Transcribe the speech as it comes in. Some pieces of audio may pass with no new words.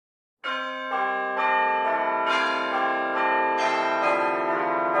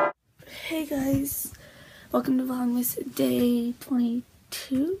guys, welcome to Vlogmas day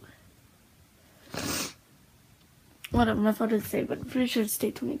 22. Whatever my phone doesn't say, but I'm pretty sure it's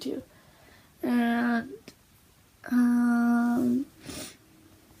day 22. And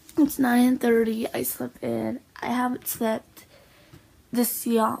it's 9:30. I slept in. I haven't slept this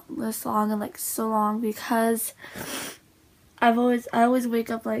long in like so long because I always wake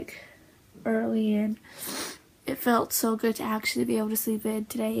up like early, and it felt so good to actually be able to sleep in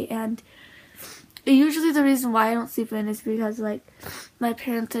today. And usually the reason why I don't sleep in is because like my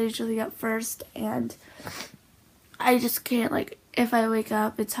parents are usually up first, and I just can't, like, if I wake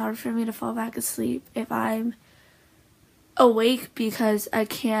up, it's hard for me to fall back asleep if I'm awake because I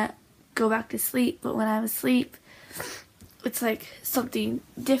can't go back to sleep. But when I'm asleep, it's like something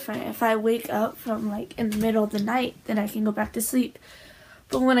different. If I wake up from like in the middle of the night, then I can go back to sleep.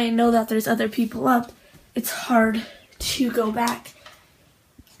 But when I know that there's other people up, it's hard to go back.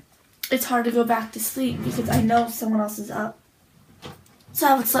 It's hard to go back to sleep because I know someone else is up. So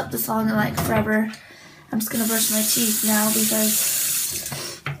I haven't slept this long in like forever. I'm just gonna brush my teeth now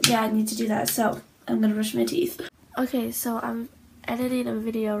because, yeah, I need to do that. So I'm gonna brush my teeth. Okay, so I'm editing a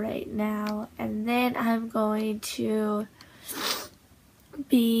video right now, and then I'm going to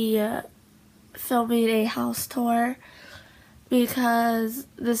be filming a house tour because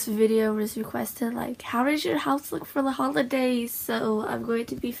this video was requested, like, how does your house look for the holidays? So I'm going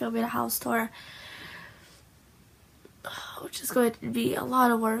to be filming a house tour, which is going to be a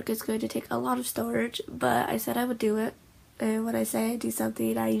lot of work. It's going to take a lot of storage, but I said I would do it. And when I say I do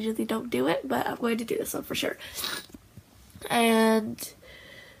something, I usually don't do it, but I'm going to do this one for sure. And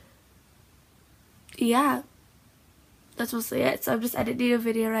yeah, that's mostly it. So I'm just editing a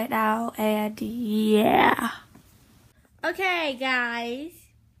video right now, and yeah. Okay, guys,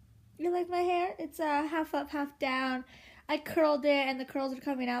 you like my hair? It's half up, half down. I curled it, and the curls are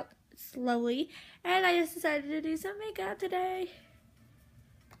coming out slowly, and I just decided to do some makeup today.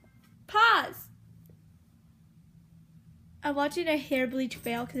 Pause. I'm watching a hair bleach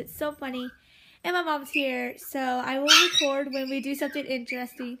fail because it's so funny, and my mom's here, so I will record when we do something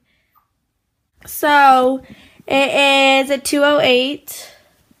interesting. So it is at 2:08.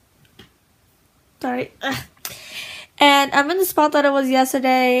 Sorry. And I'm in the spot that I was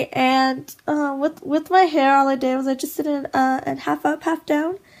yesterday, and with my hair, all I did was I just did it in half up, half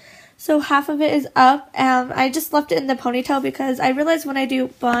down. So half of it is up, and I just left it in the ponytail because I realized when I do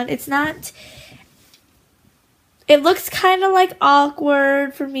bun, it looks kind of like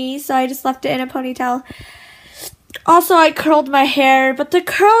awkward for me, so I just left it in a ponytail. Also, I curled my hair, but the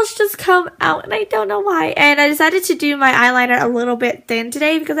curls just come out, and I don't know why. And I decided to do my eyeliner a little bit thin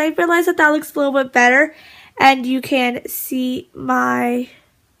today because I realized that looks a little bit better. And you can see my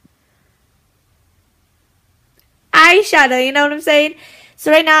eyeshadow, you know what I'm saying?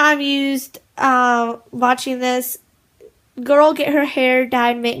 So right now I'm watching this girl get her hair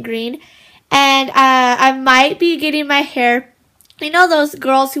dyed mint green. And I might be getting my hair, you know those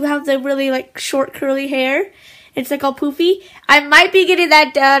girls who have the really like short curly hair? It's like all poofy. I might be getting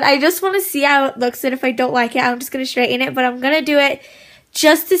that done. I just want to see how it looks, and if I don't like it, I'm just going to straighten it. But I'm going to do it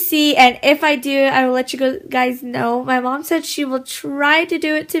just to see, and if I do, I will let you guys know. My mom said she will try to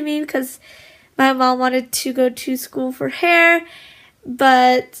do it to me because my mom wanted to go to school for hair.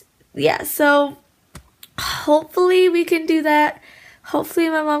 But yeah, so hopefully we can do that. Hopefully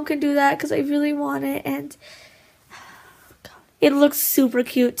my mom can do that because I really want it, and it looks super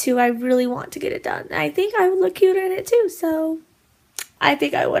cute too. I really want to get it done. I think I would look cuter in it too, so I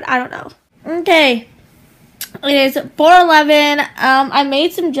think I would. I don't know. Okay. It is 4:11. I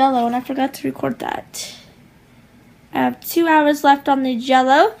made some Jell-O and I forgot to record that. I have 2 hours left on the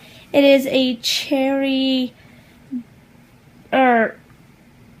Jell-O. It is a cherry, like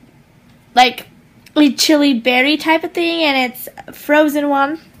a chili berry type of thing, and it's a frozen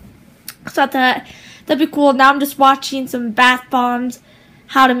one. So I thought that'd be cool. Now I'm just watching some bath bombs,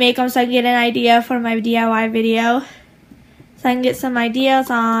 how to make them, so I can get an idea for my DIY video. So I can get some ideas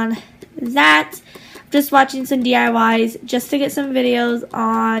on that. Just watching some DIYs just to get some videos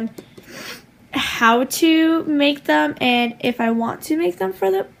on how to make them, and if I want to make them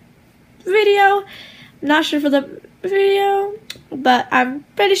for the video. I'm not sure for the video, but I'm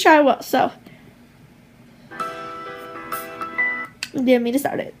pretty sure I will, so get me to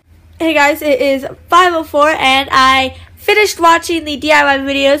start it. Hey guys, it is 5:04 and I finished watching the DIY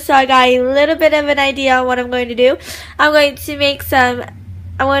video, so I got a little bit of an idea on what I'm going to do. I'm going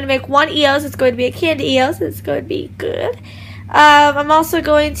to make one EOS. It's going to be a candy EOS. It's going to be good. I'm also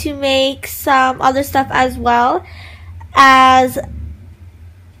going to make some other stuff as well. I'm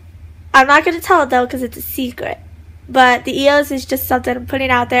not going to tell it though because it's a secret. But the EOS is just something I'm putting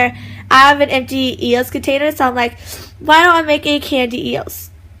out there. I have an empty Eos container, so I'm like, why don't I make a candy Eos?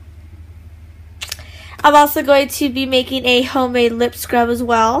 I'm also going to be making a homemade lip scrub as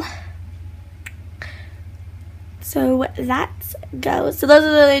well. So let's go. So those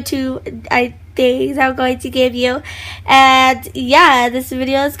are the two things I'm going to give you. And yeah, this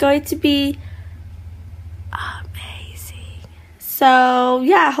video is going to be amazing. So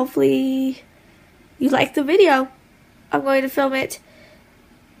yeah, hopefully you like the video. I'm going to film it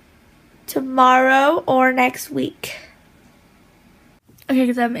tomorrow or next week. Okay,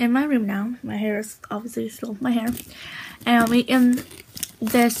 because I'm in my room now. My hair is obviously still my hair. And I'm eating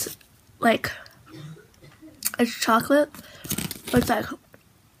this, like, it's chocolate. It's like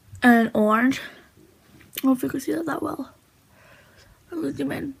an orange. I don't know if you can see that well. I'm gonna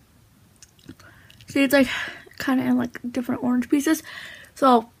zoom in. See, it's like kind of in like different orange pieces.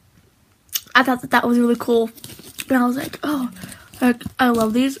 So I thought that was really cool. And I was like, oh, like, I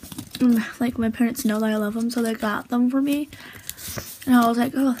love these. And, like, my parents know that I love them, so they got them for me. And I was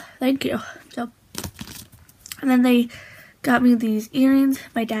like, oh, thank you. So, and then they got me these earrings.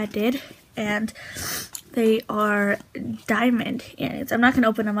 My dad did. And they are diamond earrings. I'm not going to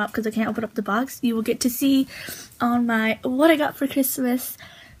open them up because I can't open up the box. You will get to see on my what I got for Christmas.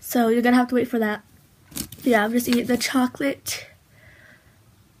 So you're going to have to wait for that. Yeah, I'm just eating the chocolate.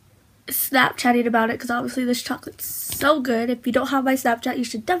 Snapchatting about it because obviously this chocolate's so good. If you don't have my Snapchat, you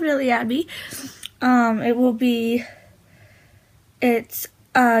should definitely add me. It will be, it's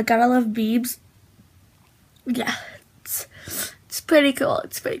Gotta Love Beebs. Yeah, it's pretty cool.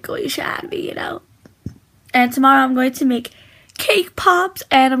 It's pretty cool. You should add me, you know. And tomorrow I'm going to make cake pops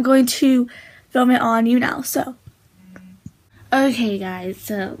and I'm going to film it on YouNow. So okay guys,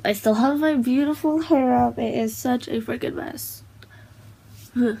 so I still have my beautiful hair up. It is such a freaking mess.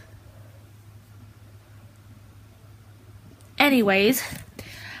 Anyways,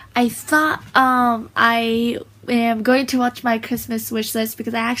 I thought I am going to watch my Christmas wish list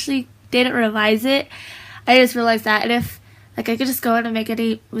because I actually didn't revise it. I just realized that, and if like I could just go in and make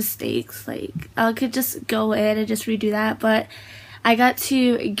any mistakes, like I could just go in and just redo that. But I got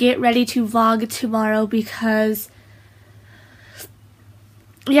to get ready to vlog tomorrow because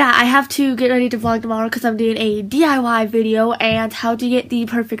yeah, I have to get ready to vlog tomorrow because I'm doing a DIY video and how to get the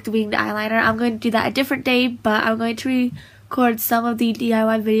perfect winged eyeliner. I'm going to do that a different day, but I'm going to record some of the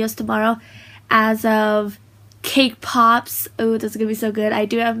DIY videos tomorrow as of cake pops. Oh, this is going to be so good. I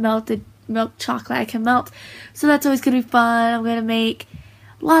do have melted milk chocolate I can melt, so that's always going to be fun. I'm going to make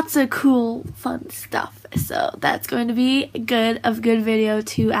lots of cool, fun stuff. So that's going to be a good video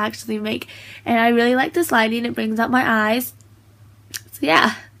to actually make. And I really like this lighting. It brings out my eyes. So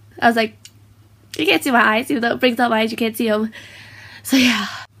yeah, I was like, you can't see my eyes, even though it brings out my eyes, you can't see them. So yeah.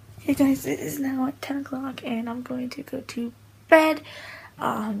 Hey guys, it is now at 10 o'clock and I'm going to go to bed.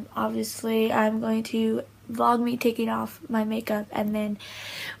 Obviously I'm going to vlog me taking off my makeup and then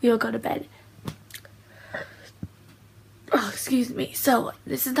we will go to bed. Oh, excuse me. So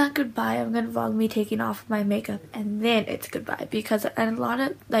this is not goodbye. I'm going to vlog me taking off my makeup and then it's goodbye, because a lot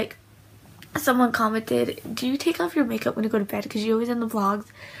of, like, someone commented, do you take off your makeup when you go to bed? Because you always in the vlogs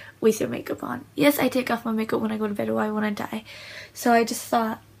with your makeup on. Yes, I take off my makeup when I go to bed. Why would I die? So I just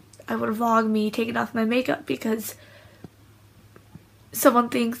thought I would vlog me taking off my makeup because someone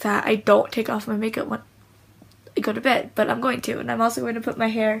thinks that I don't take off my makeup when I go to bed. But I'm going to. And I'm also going to put my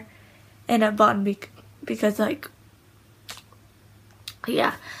hair in a bun because, like,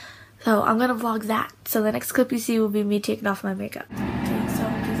 yeah. So I'm going to vlog that. So the next clip you see will be me taking off my makeup. Okay, so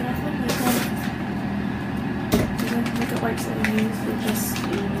I'm taking off my makeup. The makeup wipes that I use are just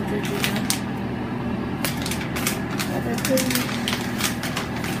Neutrogena. But they're pretty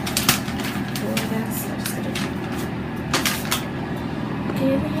cool, I guess. I'm just gonna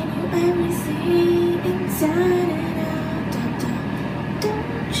giving you everything inside and out.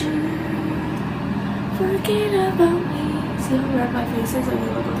 Don't you forget about me. See how red my face is? Like,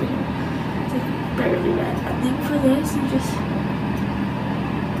 look over here. It's like barely red. And then for this, you just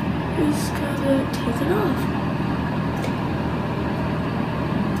gotta take it off.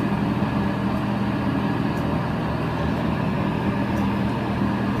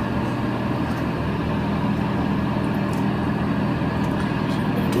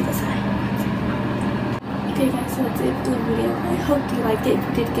 Okay guys, so that's it for the video. I hope you liked it. If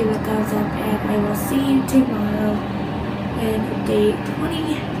you did, give it a thumbs up and I will see you tomorrow in day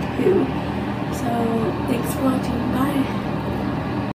 22. So thanks for watching. Bye.